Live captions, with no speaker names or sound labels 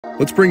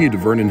Let's bring you to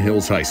Vernon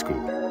Hills High School,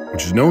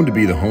 which is known to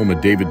be the home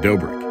of David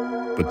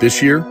Dobrik. But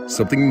this year,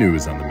 something new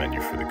is on the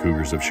menu for the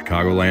Cougars of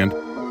Chicagoland,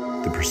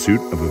 the pursuit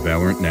of a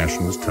Valorant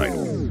Nationals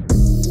title.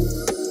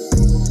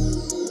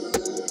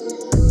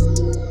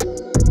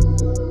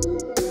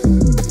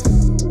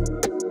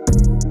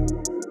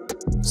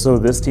 So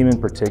this team in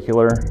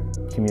particular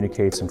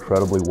communicates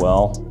incredibly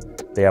well.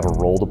 They have a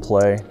role to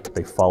play.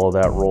 They follow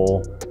that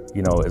role,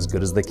 as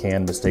good as they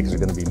can. Mistakes are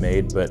going to be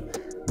made, but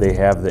they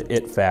have the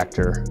it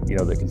factor,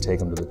 that can take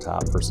them to the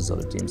top versus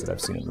other teams that I've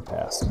seen in the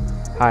past.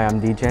 Hi,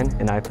 I'm DJen,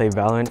 and I play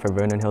Valorant for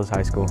Vernon Hills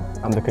High School.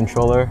 I'm the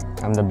controller.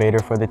 I'm the baiter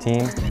for the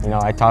team.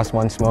 I toss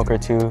one smoke or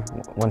two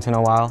once in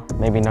a while,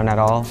 maybe none at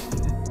all.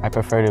 I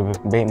prefer to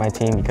bait my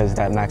team because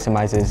that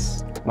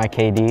maximizes my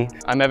KD.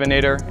 I'm Evan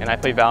Nader, and I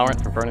play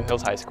Valorant for Vernon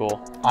Hills High School.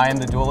 I am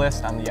the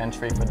duelist. I'm the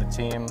entry for the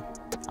team.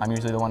 I'm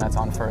usually the one that's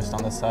on first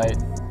on the site.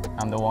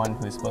 I'm the one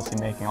who's supposed to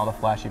be making all the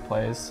flashy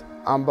plays.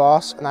 I'm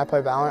Boss, and I play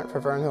Valorant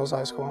for Vernon Hills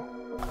High School.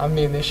 I'm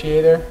the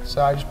initiator,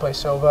 so I just play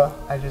Sova.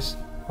 I just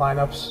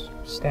lineups,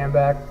 stand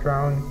back,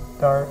 drone,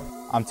 dart.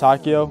 I'm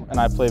Takio, and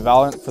I play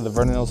Valorant for the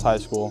Vernon Hills High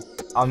School.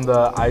 I'm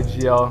the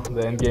IGL,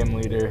 the in-game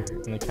leader,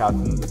 and the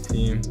captain of the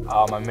team.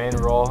 My main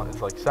role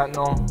is like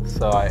Sentinel,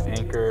 so I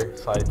anchor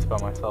sites by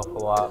myself a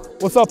lot.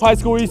 What's up, High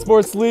School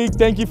Esports League?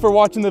 Thank you for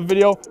watching the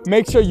video.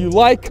 Make sure you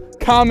like,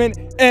 comment,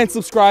 and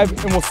subscribe,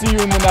 and we'll see you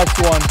in the next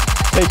one.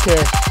 Take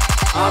care.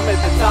 I'm at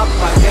the top of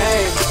my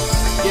game.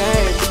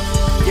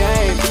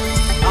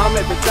 I'm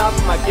at the top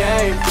of my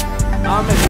game.